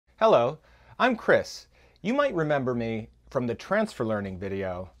Hello, I'm Chris. You might remember me from the transfer learning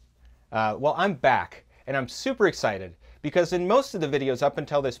video. Well, I'm back, and I'm super excited because in most of the videos up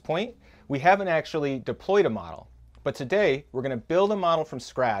until this point, we haven't actually deployed a model. But today, we're going to build a model from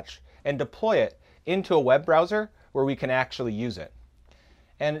scratch and deploy it into a web browser where we can actually use it.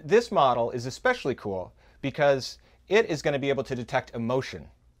 And this model is especially cool because it is going to be able to detect emotion.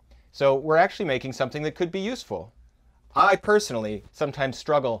 So we're actually making something that could be useful. I personally sometimes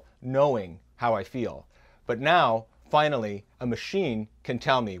struggle knowing how I feel, but now, finally, a machine can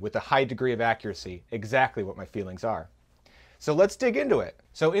tell me with a high degree of accuracy exactly what my feelings are. So let's dig into it.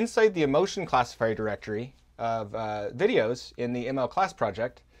 So inside the emotion classifier directory of videos in the ML class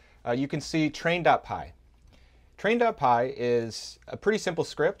project, you can see train.py. Train.py is a pretty simple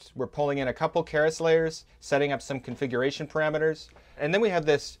script. We're pulling in a couple Keras layers, setting up some configuration parameters, and then we have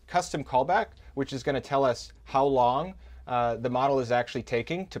this custom callback, which is going to tell us how long the model is actually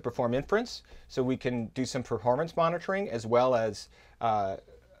taking to perform inference. So we can do some performance monitoring as well as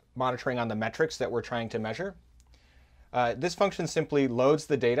monitoring on the metrics that we're trying to measure. This function simply loads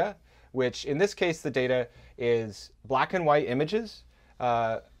the data, which in this case, the data is black and white images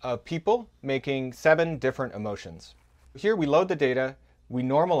of people making 7 different emotions. Here we load the data, we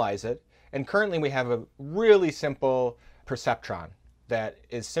normalize it, and currently we have a really simple perceptron that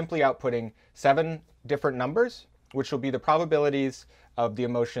is simply outputting 7 different numbers, which will be the probabilities of the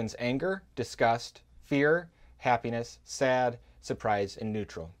emotions anger, disgust, fear, happiness, sad, surprise, and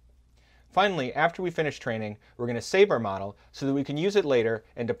neutral. Finally, after we finish training, we're going to save our model so that we can use it later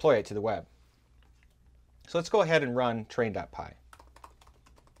and deploy it to the web. So let's go ahead and run train.py.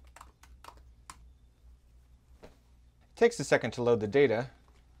 It takes a second to load the data,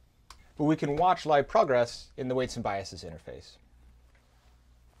 but we can watch live progress in the weights and biases interface.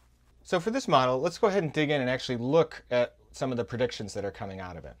 So for this model, let's go ahead and dig in and actually look at some of the predictions that are coming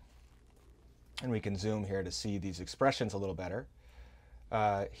out of it. And we can zoom here to see these expressions a little better.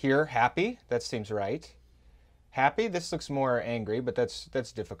 Here, happy, that seems right. Happy, this looks more angry, but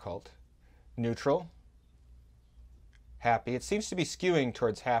that's difficult. Neutral, happy. It seems to be skewing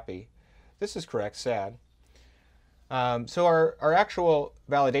towards happy. This is correct, sad. So our actual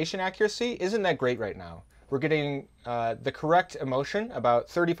validation accuracy isn't that great right now. We're getting the correct emotion about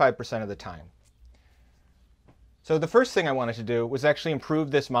 35% of the time. So the first thing I wanted to do was actually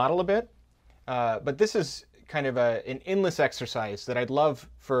improve this model a bit. But this is kind of an endless exercise that I'd love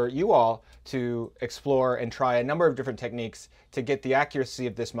for you all to explore and try a number of different techniques to get the accuracy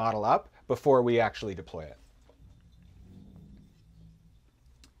of this model up before we actually deploy it.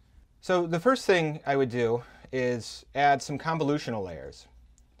 So the first thing I would do is add some convolutional layers.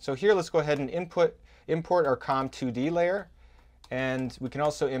 So here, let's go ahead and import our com2D layer, and we can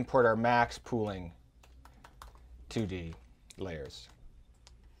also import our max pooling 2D layers.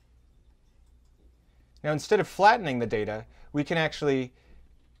 Now, instead of flattening the data, we can actually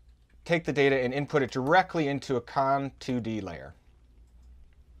take the data and input it directly into a com2D layer.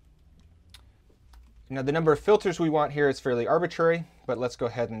 Now, the number of filters we want here is fairly arbitrary, but let's go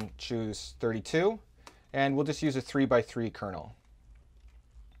ahead and choose 32, and we'll just use a 3x3 kernel.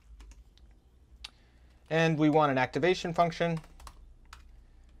 And we want an activation function,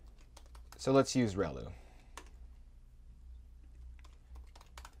 so let's use relu.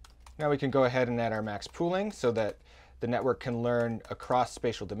 Now we can go ahead and add our max pooling so that the network can learn across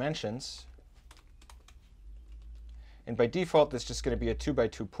spatial dimensions. And by default, this is just going to be a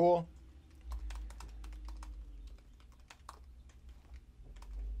 2x2 pool.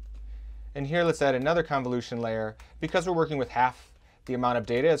 And here, let's add another convolution layer. Because we're working with half the amount of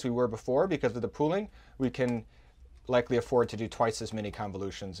data as we were before because of the pooling, we can likely afford to do twice as many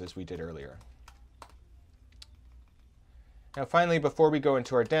convolutions as we did earlier. Now finally, before we go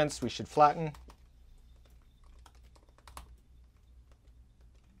into our dense, we should flatten.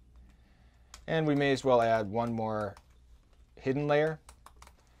 And we may as well add one more hidden layer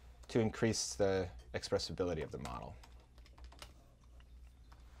to increase the expressibility of the model.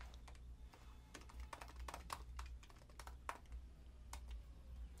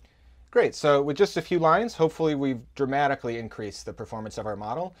 Great, so with just a few lines, hopefully we've dramatically increased the performance of our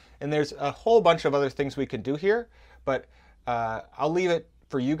model. And there's a whole bunch of other things we can do here, but I'll leave it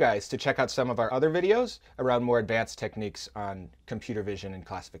for you guys to check out some of our other videos around more advanced techniques on computer vision and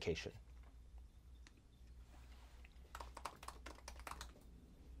classification.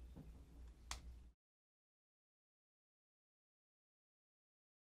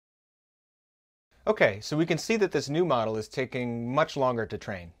 Okay, so we can see that this new model is taking much longer to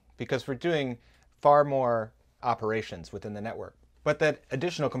train because we're doing far more operations within the network. But that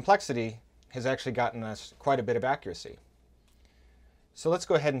additional complexity has actually gotten us quite a bit of accuracy. So let's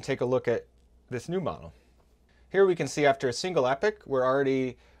go ahead and take a look at this new model. Here we can see after a single epoch, we're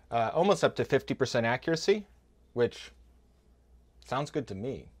already almost up to 50% accuracy, which sounds good to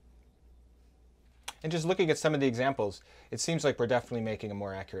me. And just looking at some of the examples, it seems like we're definitely making a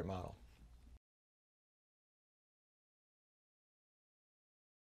more accurate model.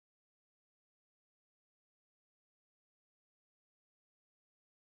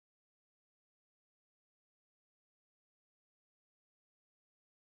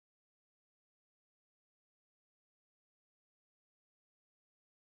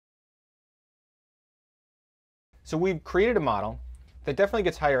 So we've created a model that definitely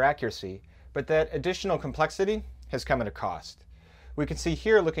gets higher accuracy, but that additional complexity has come at a cost. We can see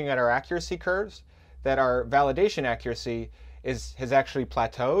here, looking at our accuracy curves, that our validation accuracy has actually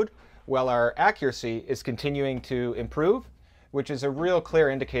plateaued, while our accuracy is continuing to improve, which is a real clear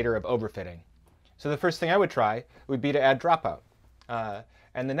indicator of overfitting. So the first thing I would try would be to add dropout.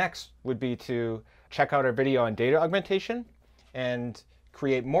 And the next would be to check out our video on data augmentation and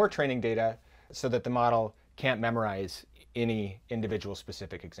create more training data so that the model can't memorize any individual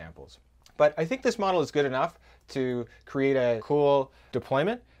specific examples. But I think this model is good enough to create a cool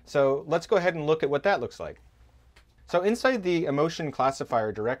deployment. So let's go ahead and look at what that looks like. So inside the emotion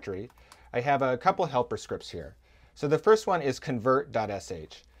classifier directory, I have a couple helper scripts here. So the first one is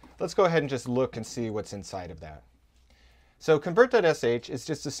convert.sh. Let's go ahead and just look and see what's inside of that. So convert.sh is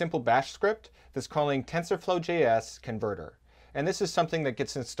just a simple bash script that's calling TensorFlow.js converter. And this is something that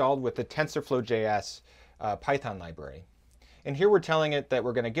gets installed with the TensorFlow.js Python library. And here we're telling it that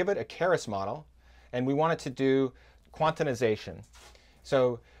we're going to give it a Keras model, and we want it to do quantization.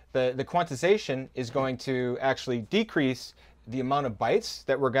 So the quantization is going to actually decrease the amount of bytes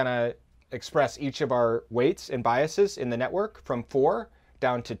that we're going to express each of our weights and biases in the network from 4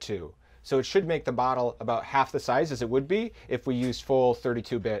 down to 2. So it should make the model about half the size as it would be if we used full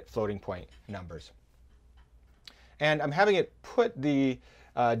 32-bit floating point numbers. And I'm having it put the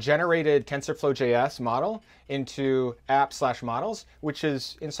generated TensorFlow.js model into app/models, which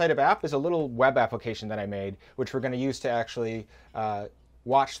is inside of app is a little web application that I made, which we're going to use to actually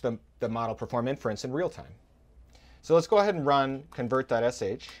watch the model perform inference in real time. So let's go ahead and run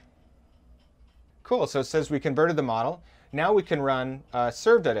convert.sh. Cool, so it says we converted the model. Now we can run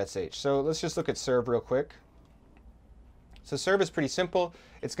serve.sh. So let's just look at serve real quick. So serve is pretty simple.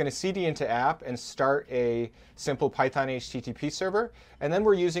 It's going to CD into app and start a simple Python HTTP server. And then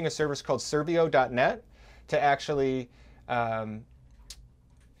we're using a service called servio.net to actually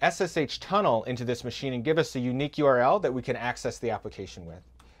SSH tunnel into this machine and give us a unique URL that we can access the application with.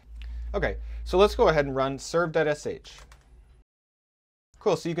 OK, so let's go ahead and run serve.sh.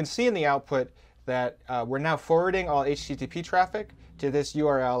 Cool, so you can see in the output that we're now forwarding all HTTP traffic to this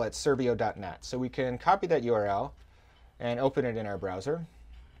URL at servio.net. So we can copy that URL and open it in our browser.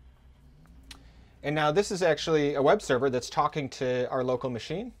 And now this is actually a web server that's talking to our local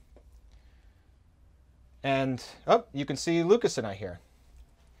machine. And you can see Lukas and I here.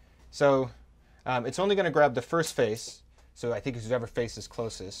 So it's only going to grab the first face. So I think it's whoever face is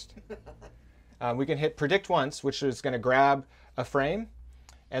closest. We can hit predict once, which is going to grab a frame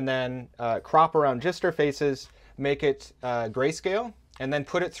and then crop around just our faces, make it grayscale, and then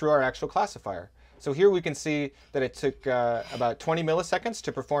put it through our actual classifier. So here we can see that it took about 20 milliseconds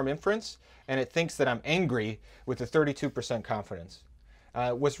to perform inference, and it thinks that I'm angry with a 32% confidence.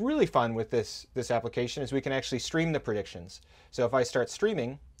 What's really fun with this application is we can actually stream the predictions. So if I start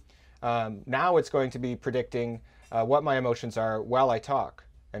streaming, now it's going to be predicting what my emotions are while I talk.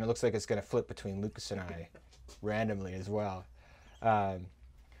 And it looks like it's going to flip between Lukas and I randomly as well.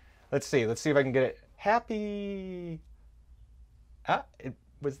 Let's see if I can get it happy. It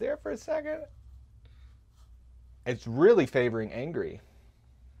was there for a second. It's really favoring angry.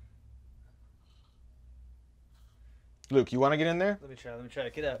 Luke, you want to get in there? Let me try.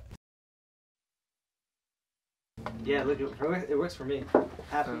 Get up. Yeah, look, it works for me.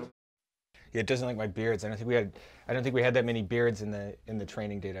 Happy. Yeah, it doesn't like my beards. I don't think we had that many beards in the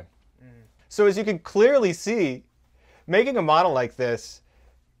training data. So as you can clearly see, making a model like this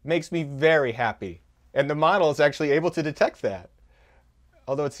makes me very happy. And the model is actually able to detect that.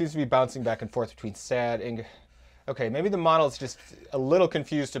 Although it seems to be bouncing back and forth between sad and... Okay, maybe the model is just a little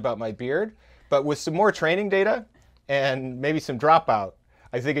confused about my beard, but with some more training data and maybe some dropout,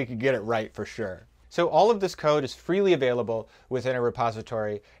 I think it could get it right for sure. So all of this code is freely available within a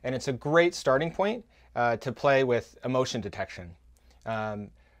repository, and it's a great starting point to play with emotion detection.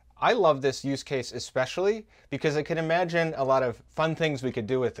 I love this use case especially because I can imagine a lot of fun things we could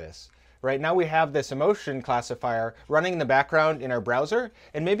do with this. Right now we have this emotion classifier running in the background in our browser,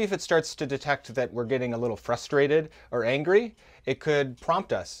 and maybe if it starts to detect that we're getting a little frustrated or angry, it could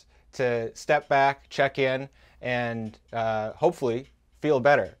prompt us to step back, check in, and hopefully feel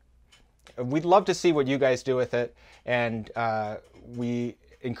better. We'd love to see what you guys do with it, and we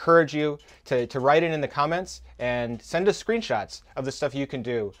encourage you to write it in the comments and send us screenshots of the stuff you can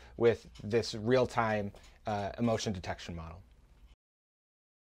do with this real-time emotion detection model.